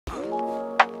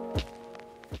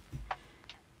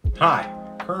Hi,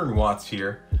 Kern Watts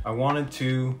here. I wanted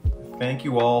to thank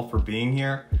you all for being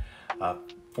here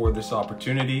for this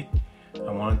opportunity.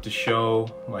 I wanted to show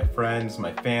my friends,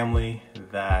 my family,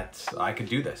 that I could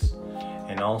do this,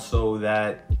 and also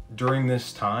that during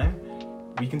this time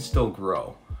we can still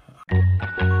grow.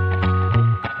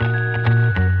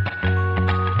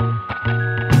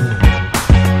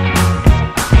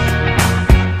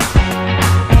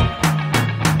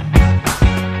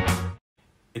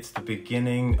 It's the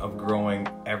beginning of growing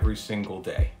every single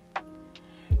day.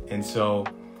 And so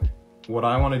what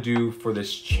I want to do for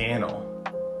this channel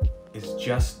is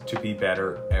just to be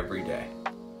better every day.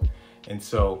 And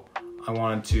so I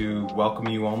wanted to welcome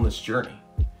you on this journey.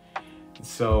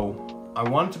 So I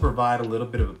wanted to provide a little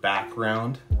bit of a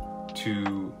background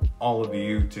to all of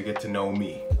you to get to know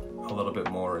me a little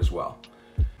bit more as well.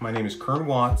 My name is Kern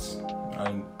Watts,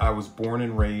 and I was born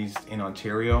and raised in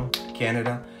Ontario,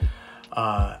 Canada.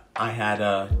 I had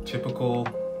a typical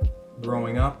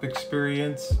growing up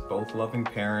experience, both loving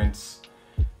parents.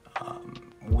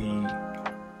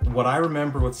 What I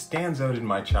remember, what stands out in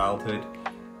my childhood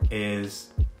is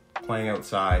playing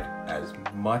outside as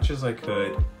much as I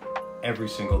could every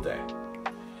single day.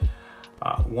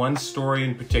 One story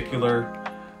in particular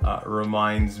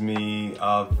reminds me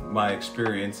of my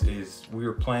experience is we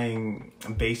were playing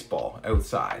baseball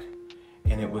outside,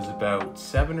 and it was about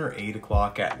 7 or 8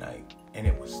 o'clock at night, and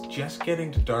it was just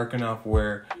getting to dark enough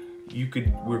where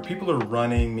where people are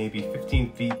running maybe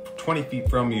 15 feet, 20 feet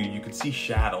from you, you could see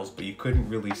shadows, but you couldn't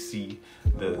really see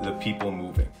the people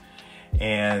moving.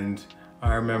 And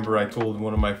I remember I told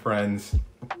one of my friends,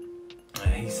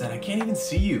 he said, "I can't even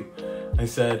see you." I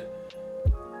said,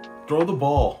 "Throw the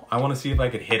ball. I want to see if I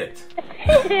could hit it."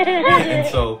 And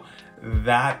so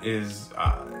that is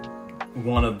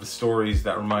one of the stories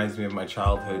that reminds me of my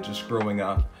childhood, just growing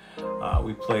up.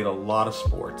 We played a lot of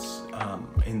sports.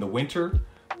 In the winter,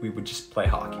 we would just play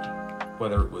hockey,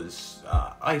 whether it was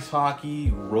ice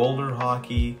hockey, roller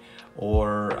hockey,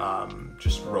 or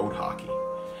just road hockey.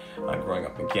 Growing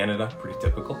up in Canada, pretty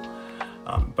typical.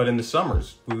 But in the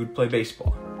summers, we would play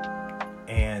baseball.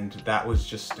 And that was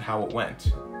just how it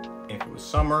went. If it was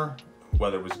summer,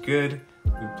 weather was good,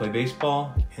 we would play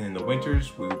baseball. And in the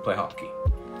winters, we would play hockey.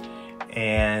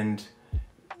 And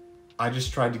I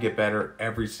just tried to get better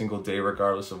every single day,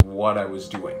 regardless of what I was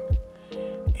doing.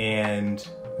 And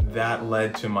that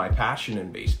led to my passion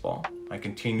in baseball. I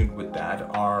continued with that.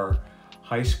 Our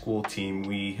high school team,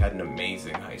 we had an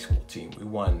amazing high school team. We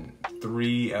won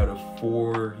 3 out of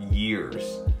 4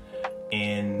 years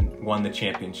and won the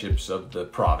championships of the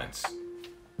province.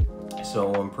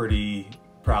 So I'm pretty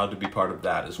proud to be part of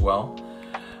that as well.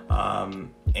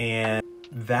 And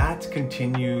that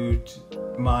continued,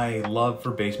 my love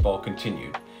for baseball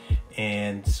continued.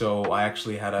 And so I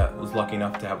actually was lucky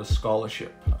enough to have a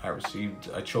scholarship.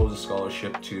 I chose a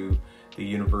scholarship to the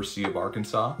University of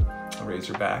Arkansas,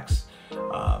 Razorbacks.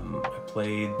 I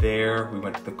played there. We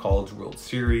went to the College World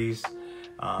Series.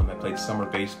 I played summer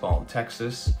baseball in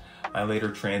Texas. I later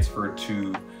transferred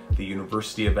to the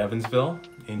University of Evansville,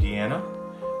 Indiana.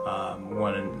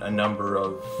 Won a number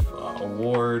of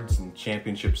awards and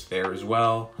championships there as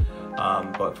well.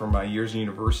 But for my years in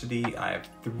university, I have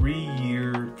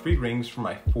 3 rings for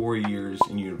my 4 years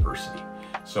in university.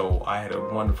 So I had a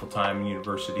wonderful time in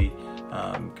university,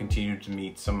 continued to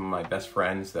meet some of my best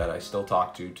friends that I still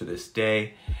talk to this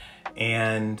day.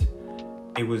 And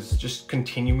it was just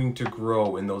continuing to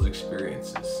grow in those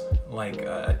experiences. Like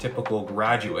a typical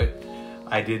graduate,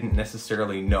 I didn't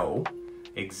necessarily know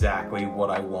exactly what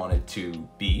I wanted to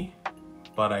be,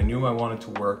 but I knew I wanted to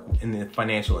work in the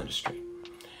financial industry.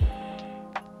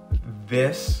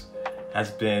 This has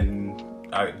been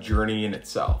a journey in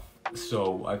itself.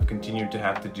 So I've continued to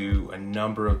have to do a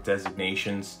number of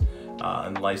designations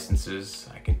and licenses.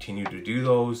 I continue to do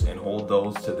those and hold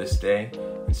those to this day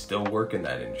and still work in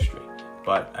that industry,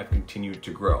 but I've continued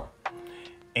to grow.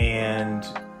 And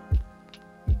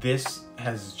this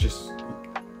has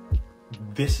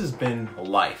been a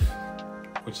life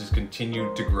which has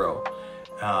continued to grow,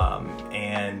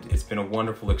 and it's been a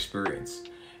wonderful experience.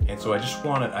 And so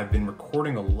I've been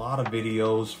recording a lot of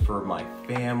videos for my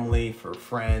family, for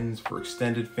friends, for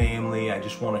extended family. I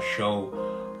just want to show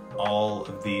all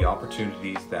of the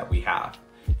opportunities that we have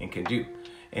and can do.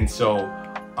 And so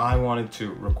I wanted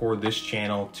to record this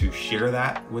channel to share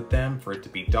that with them, for it to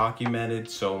be documented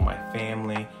so my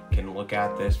family can look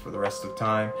at this for the rest of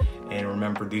time. And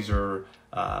remember, these are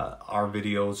our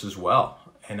videos as well,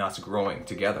 and us growing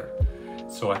together.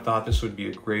 So I thought this would be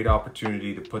a great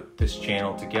opportunity to put this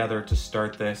channel together, to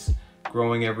start this,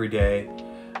 growing every day,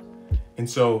 And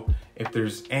so if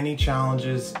there's any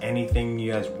challenges, anything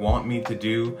you guys want me to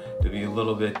do to be a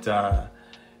little bit,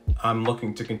 I'm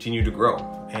looking to continue to grow,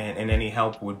 and any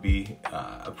help would be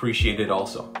appreciated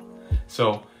also.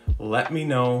 So let me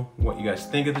know what you guys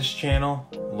think of this channel.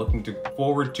 Looking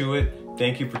forward to it.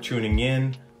 Thank you for tuning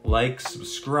in. Like,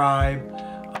 subscribe.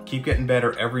 Keep getting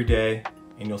better every day,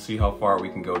 and you'll see how far we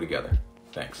can go together.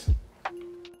 Thanks.